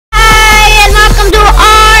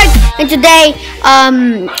today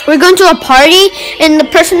we're going to a party, and the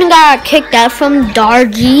person who got kicked out from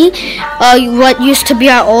II-AARG-ll, what used to be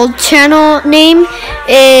our old channel name,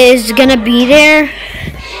 is gonna be there.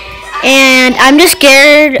 And I'm just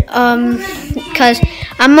scared because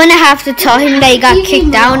I'm gonna have to tell him that he got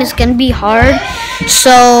kicked out, and it's gonna be hard.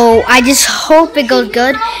 So I just hope it goes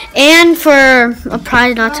good. And for a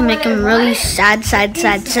prize, not to make him really sad,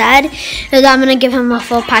 is I'm gonna give him a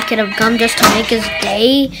full packet of gum just to make his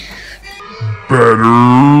day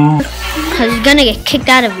better. Because he's gonna get kicked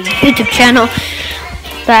out of his YouTube channel.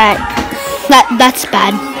 But that's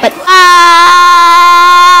bad. But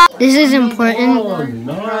this is important. Oh,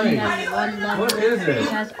 nice. What is it?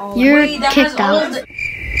 You're kicked out.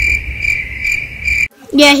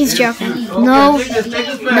 Yeah, he's joking. Okay, No, take this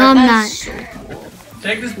back. no, I'm not.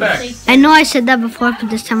 Take this back. I know I said that before, but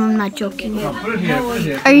this time I'm not joking. Put it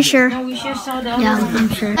here. Are you sure? Yeah, I'm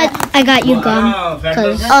sure. I got you gum.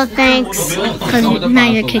 Oh, thanks. Because now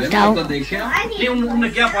you're kicked out. I hate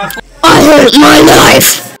my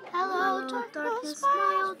life. Hello, darkness,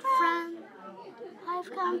 my old friend. I've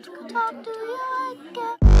come to talk to you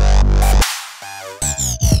again.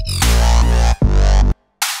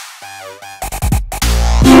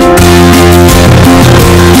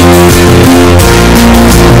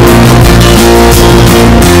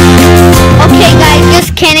 Okay, guys,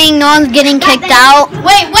 just kidding. No one's getting kicked out.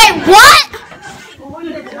 Wait, what?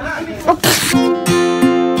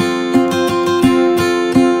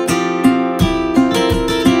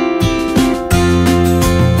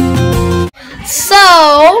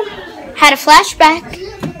 So, had a flashback.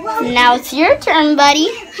 Now it's your turn, buddy.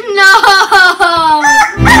 No!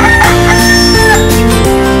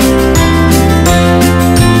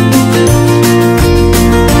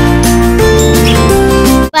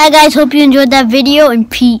 Bye guys, hope you enjoyed that video, and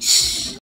peace.